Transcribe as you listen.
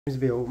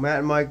Matt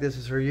and Mike, this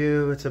is for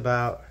you. It's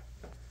about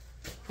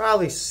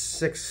probably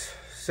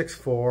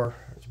 6'4".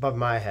 It's above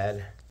my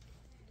head.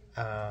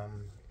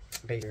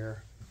 Bait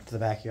here to the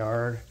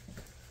backyard.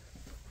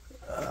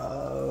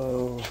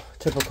 Oh,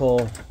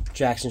 typical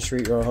Jackson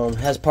Street row home.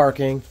 Has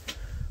parking.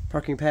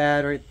 Parking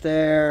pad right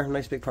there.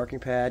 Nice big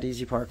parking pad.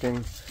 Easy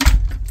parking.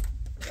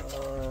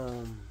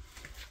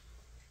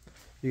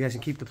 You guys can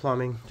keep the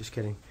plumbing. Just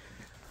kidding.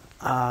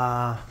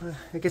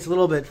 It gets a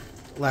little bit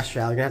less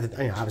shallow. You're gonna have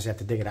to, obviously have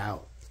to dig it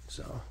out.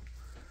 So,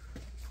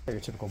 your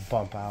typical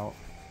bump out.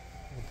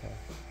 Okay.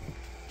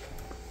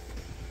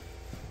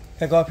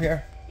 Can I go up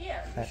here?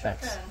 Yeah, Thanks.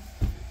 sure.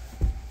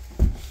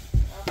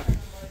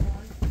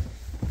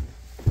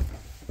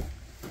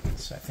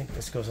 So I think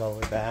this goes all the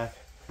way back.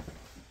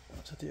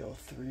 Is that the old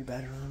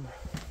 3-bedroom?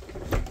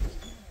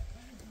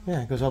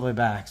 Yeah, it goes all the way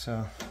back.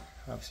 So,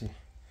 obviously,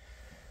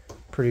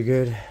 pretty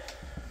good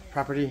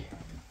property.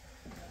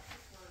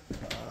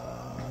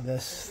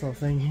 This little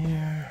thing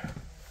here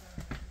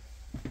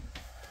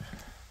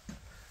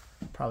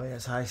probably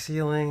has high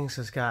ceilings.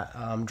 It's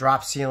got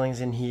drop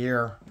ceilings in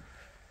here.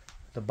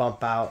 The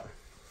bump out.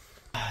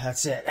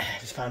 That's it.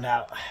 Just found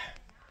out.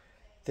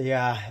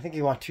 I think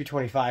you want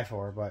 $225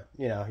 for it, but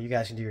you know, you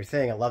guys can do your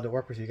thing. I'd love to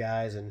work with you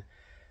guys and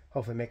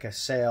hopefully make a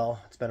sale.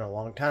 It's been a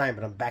long time,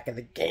 but I'm back in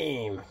the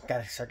game.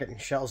 Gotta start getting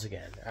shells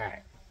again. All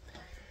right.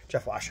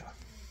 Jeff Washoe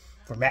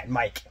for Matt and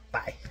Mike.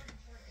 Bye.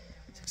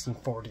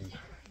 1640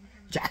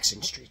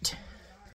 Jackson Street.